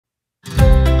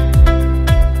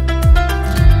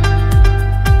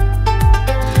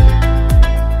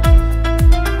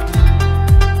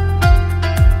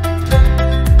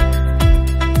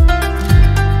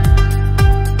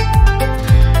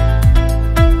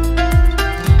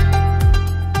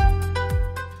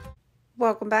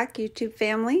Welcome back, YouTube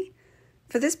family.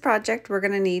 For this project, we're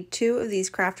going to need 2 of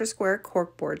these Crafter Square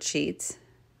corkboard sheets,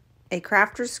 a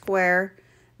Crafter Square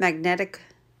magnetic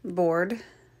board.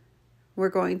 We're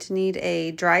going to need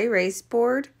a dry erase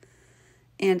board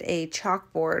and a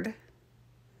chalkboard.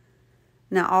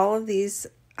 Now, all of these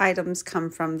items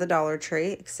come from the Dollar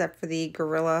Tree, except for the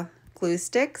Gorilla Glue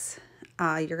sticks.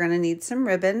 You're going to need some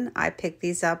ribbon. I picked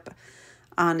these up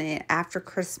on an after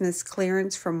Christmas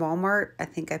clearance from Walmart. I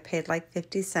think I paid like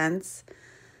 50 cents.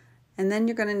 And then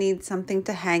you're going to need something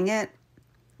to hang it,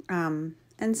 and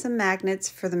some magnets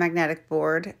for the magnetic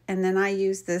board. And then I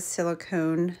use this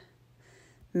silicone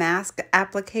mask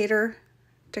applicator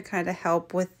to kind of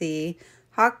help with the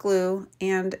hot glue,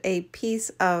 and a piece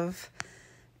of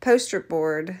poster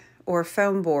board or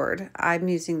foam board. I'm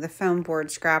using the foam board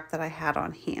scrap that I had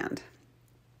on hand.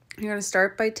 You're going to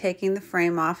start by taking the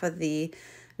frame off of the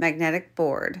magnetic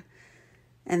board,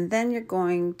 and then you're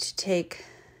going to take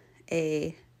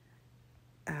a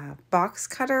box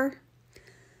cutter,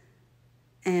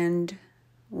 and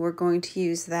we're going to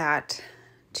use that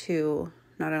to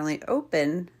not only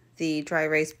open the dry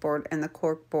erase board and the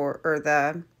cork board or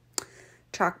the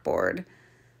chalkboard,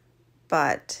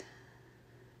 but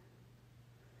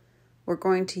we're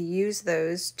going to use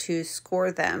those to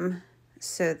score them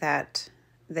so that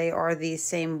they are the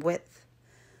same width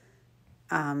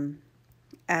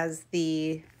as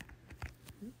the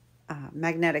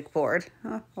magnetic board.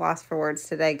 Oh, lost for words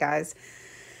today, guys.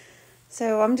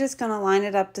 So I'm just going to line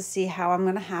it up to see how I'm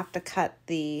going to have to cut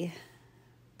the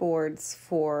boards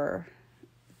for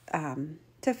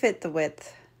to fit the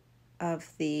width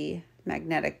of the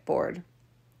magnetic board.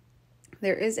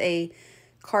 There is a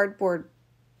cardboard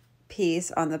piece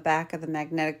on the back of the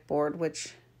magnetic board,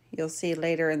 which you'll see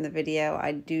later in the video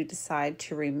I do decide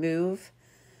to remove,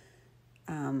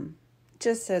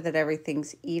 just so that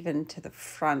everything's even to the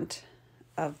front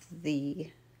of the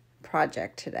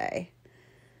project today.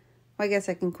 Well, I guess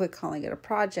I can quit calling it a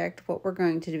project. What we're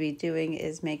going to be doing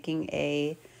is making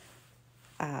a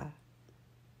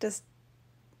just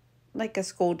like a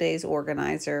school days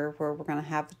organizer, where we're going to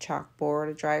have the chalkboard,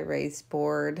 a dry erase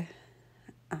board,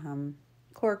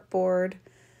 cork board,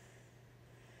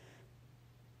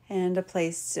 and a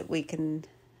place that we can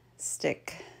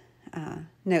stick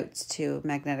notes to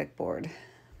magnetic board.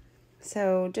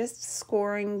 So just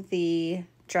scoring the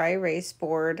dry erase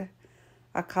board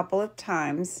a couple of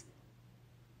times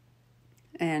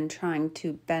and trying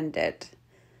to bend it.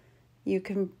 You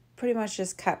can pretty much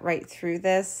just cut right through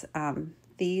this.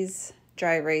 These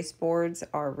dry erase boards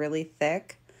are really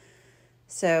thick,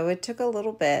 so it took a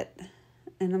little bit,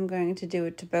 and I'm going to do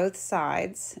it to both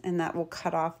sides, and that will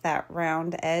cut off that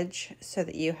round edge so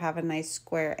that you have a nice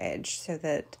square edge, so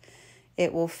that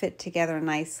it will fit together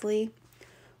nicely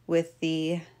with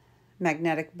the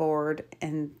magnetic board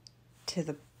and to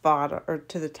the bottom or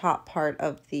to the top part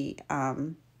of the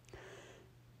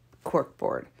cork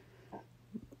board.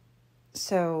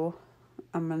 So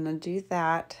I'm going to do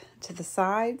that to the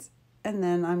sides, and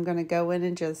then I'm going to go in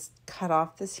and just cut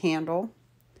off this handle.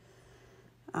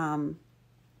 I'm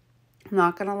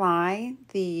not going to lie,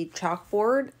 the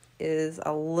chalkboard is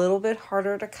a little bit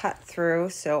harder to cut through,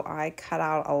 so I cut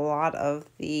out a lot of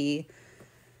the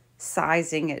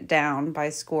sizing it down by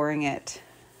scoring it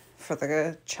for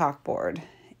the chalkboard.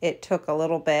 It took a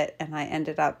little bit, and I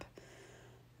ended up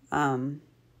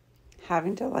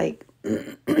having to like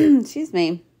excuse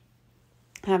me,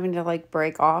 having to like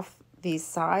break off these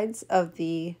sides of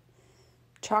the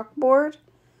chalkboard,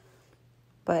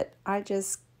 but I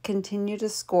just continue to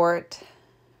score it,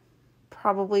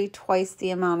 probably twice the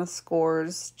amount of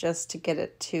scores, just to get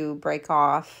it to break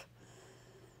off.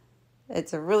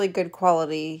 It's a really good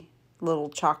quality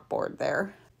little chalkboard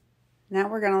there. Now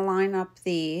we're going to line up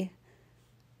the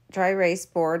dry erase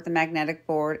board, the magnetic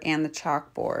board, and the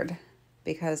chalkboard,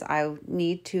 because I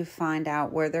need to find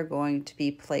out where they're going to be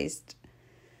placed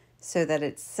so that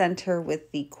it's center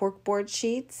with the corkboard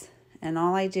sheets. And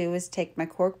all I do is take my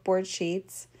corkboard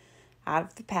sheets out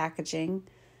of the packaging,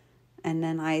 and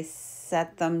then I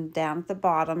set them down at the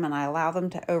bottom, and I allow them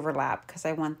to overlap because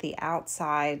I want the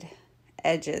outside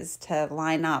edges to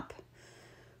line up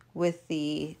with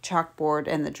the chalkboard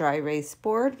and the dry erase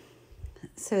board.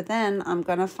 So then I'm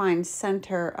going to find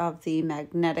center of the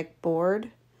magnetic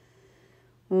board.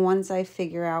 Once I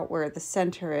figure out where the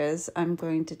center is, I'm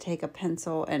going to take a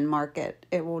pencil and mark it.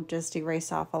 It will just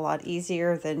erase off a lot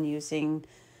easier than using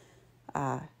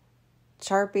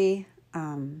Sharpie.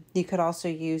 You could also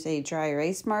use a dry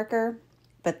erase marker,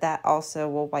 but that also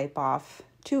will wipe off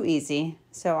too easy,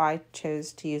 so I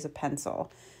chose to use a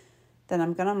pencil. Then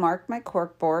I'm going to mark my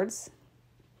cork boards.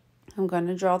 I'm going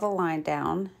to draw the line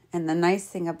down, And the nice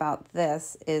thing about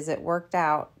this is it worked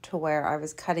out to where I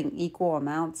was cutting equal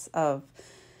amounts of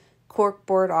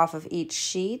corkboard off of each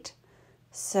sheet.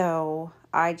 So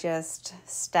I just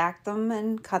stacked them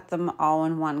and cut them all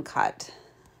in one cut.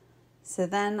 So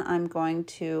then I'm going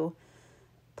to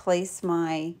place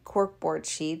my corkboard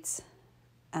sheets,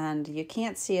 and you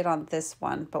can't see it on this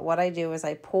one, but what I do is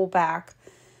I pull back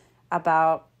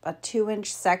about a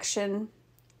 2-inch section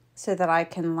so that I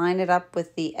can line it up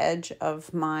with the edge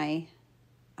of my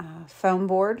foam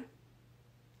board.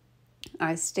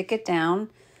 I stick it down,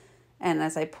 and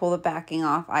as I pull the backing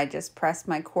off, I just press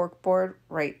my corkboard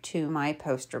right to my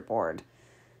poster board.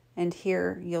 And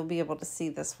here you'll be able to see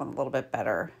this one a little bit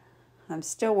better. I'm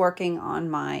still working on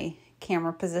my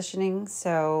camera positioning,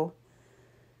 so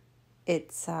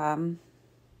it's, I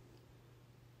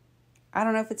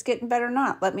don't know if it's getting better or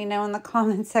not. Let me know in the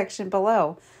comment section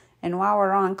below. And while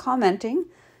we're on commenting,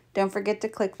 don't forget to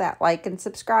click that like and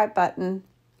subscribe button.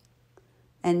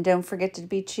 And don't forget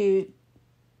to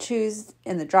choose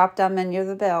in the drop-down menu of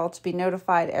the bell to be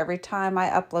notified every time I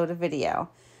upload a video.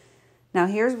 Now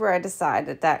here's where I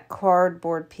decided that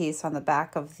cardboard piece on the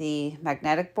back of the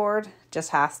magnetic board just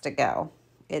has to go.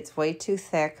 It's way too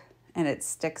thick and it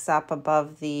sticks up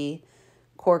above the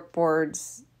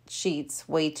corkboard's sheets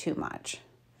way too much.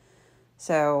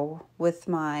 So with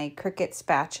my Cricut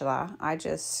spatula, I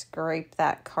just scrape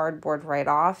that cardboard right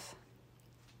off.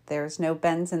 There's no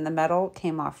bends in the metal, it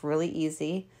came off really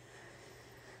easy.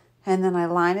 And then I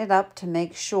line it up to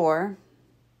make sure.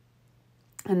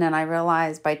 And then I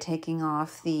realized by taking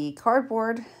off the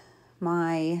cardboard,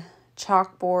 my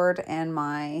chalkboard and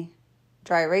my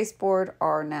dry erase board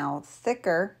are now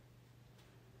thicker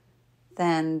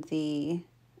than the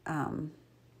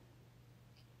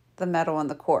metal and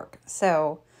the cork.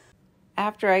 So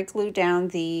after I glue down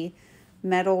the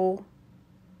metal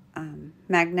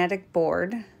magnetic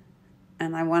board,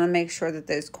 and I want to make sure that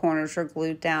those corners are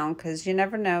glued down because you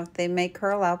never know, they may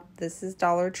curl up. This is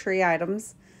Dollar Tree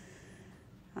items.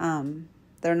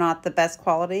 They're not the best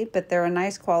quality, but they're a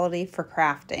nice quality for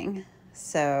crafting.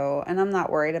 So, and I'm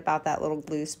not worried about that little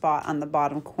glue spot on the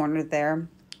bottom corner there.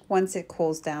 Once it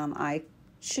cools down, I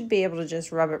should be able to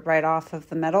just rub it right off of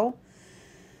the metal.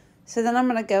 So then I'm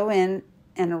going to go in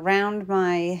and around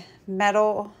my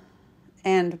metal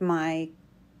and my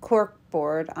cork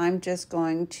board, I'm just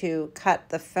going to cut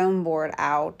the foam board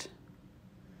out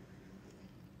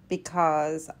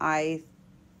because I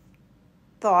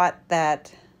thought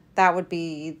that that would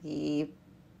be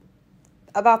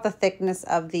about the thickness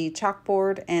of the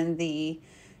chalkboard and the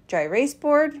dry erase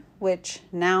board, which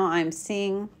now I'm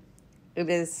seeing it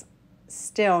is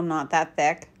still not that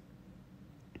thick.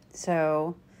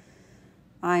 So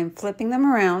I'm flipping them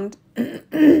around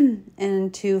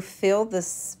and to fill the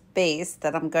space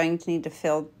that I'm going to need to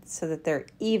fill so that they're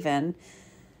even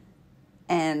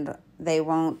and they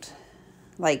won't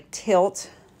like tilt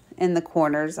in the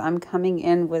corners, I'm coming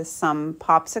in with some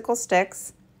popsicle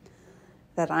sticks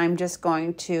that I'm just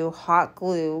going to hot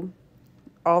glue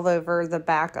all over the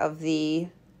back of the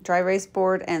dry erase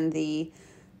board and the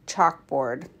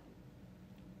chalkboard.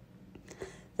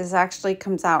 This actually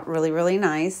comes out really, really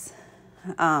nice.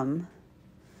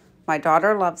 My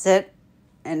daughter loves it.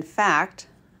 In fact,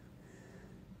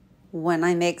 when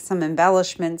I make some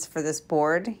embellishments for this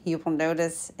board, you will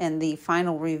notice in the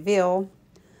final reveal,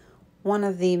 one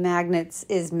of the magnets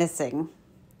is missing.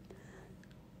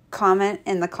 Comment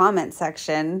in the comment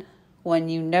section when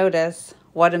you notice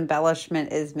what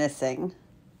embellishment is missing.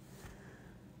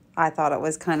 I thought it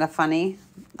was kind of funny.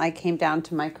 I came down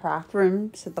to my craft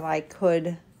room so that I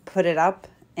could put it up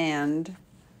and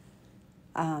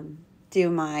do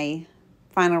my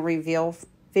final reveal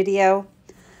video,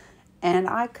 and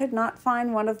I could not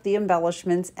find one of the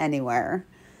embellishments anywhere.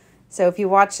 So if you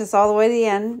watch this all the way to the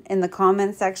end, in the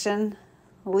comment section,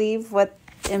 leave what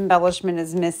embellishment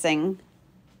is missing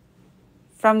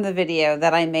from the video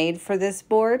that I made for this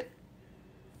board.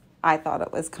 I thought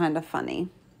it was kind of funny.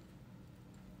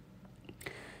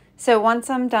 So once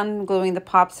I'm done gluing the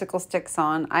popsicle sticks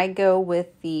on, I go with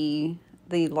the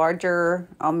larger,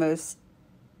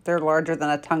 they're larger than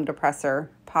a tongue depressor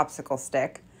popsicle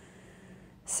stick,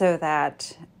 so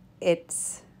that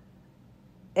it's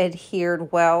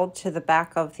adhered well to the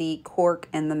back of the cork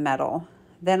and the metal.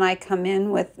 Then I come in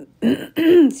with,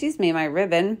 excuse me, my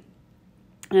ribbon,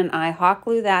 and I hot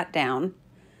glue that down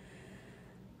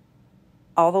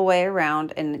all the way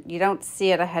around. And you don't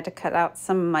see it, I had to cut out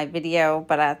some of my video,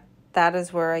 but that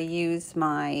is where I use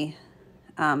my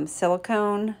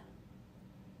silicone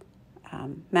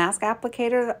mask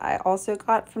applicator that I also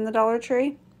got from the Dollar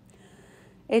Tree.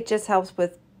 It just helps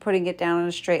with putting it down in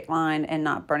a straight line and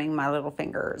not burning my little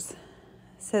fingers.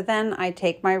 So then I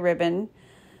take my ribbon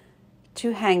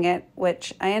to hang it,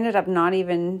 which I ended up not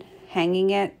even hanging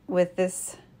it with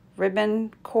this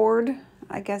ribbon cord.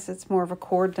 I guess it's more of a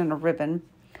cord than a ribbon.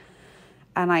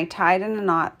 And I tied in a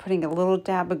knot, putting a little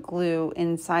dab of glue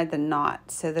inside the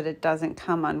knot so that it doesn't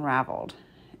come unraveled.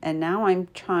 And now I'm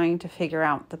trying to figure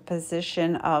out the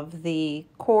position of the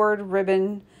cord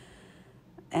ribbon,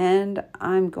 and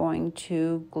I'm going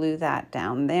to glue that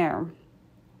down there.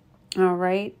 All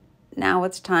right, now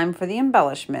it's time for the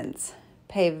embellishments.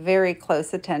 Pay very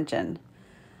close attention.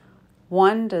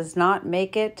 One does not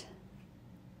make it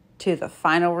to the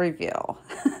final reveal.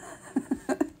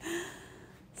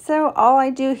 So all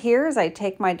I do here is I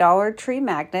take my Dollar Tree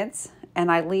magnets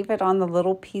and I leave it on the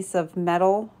little piece of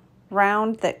metal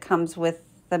round that comes with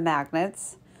the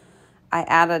magnets. I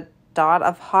add a dot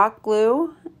of hot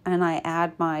glue and I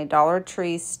add my Dollar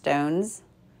Tree stones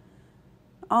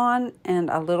on and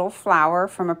a little flower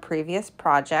from a previous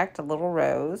project, a little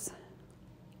rose.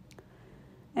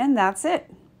 And that's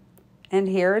it. And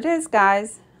here it is,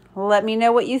 guys. Let me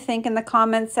know what you think in the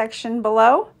comments section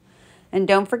below. And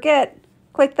don't forget,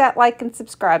 click that like and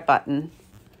subscribe button.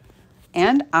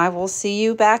 And I will see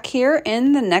you back here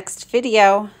in the next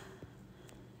video.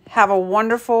 Have a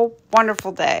wonderful,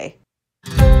 wonderful day.